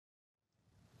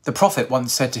The prophet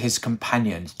once said to his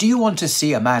companions, "Do you want to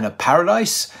see a man of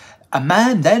paradise?" A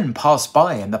man then passed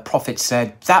by, and the prophet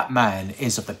said, "That man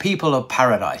is of the people of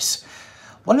paradise."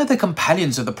 One of the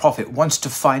companions of the prophet wants to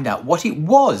find out what it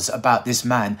was about this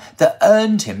man that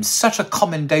earned him such a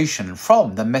commendation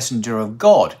from the messenger of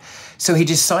God. So he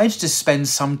decided to spend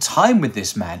some time with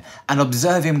this man and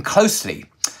observe him closely.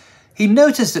 He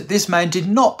noticed that this man did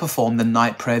not perform the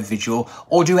night prayer vigil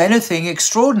or do anything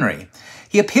extraordinary.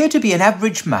 He appeared to be an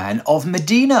average man of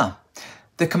Medina.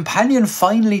 The companion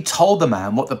finally told the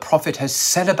man what the prophet has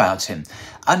said about him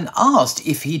and asked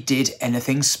if he did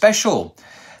anything special.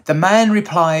 The man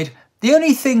replied, "The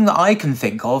only thing that I can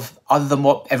think of, other than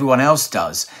what everyone else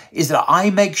does, is that I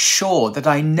make sure that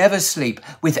I never sleep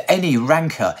with any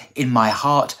rancor in my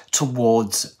heart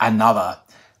towards another."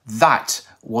 That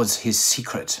was his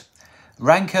secret.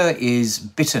 Rancor is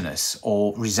bitterness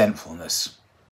or resentfulness.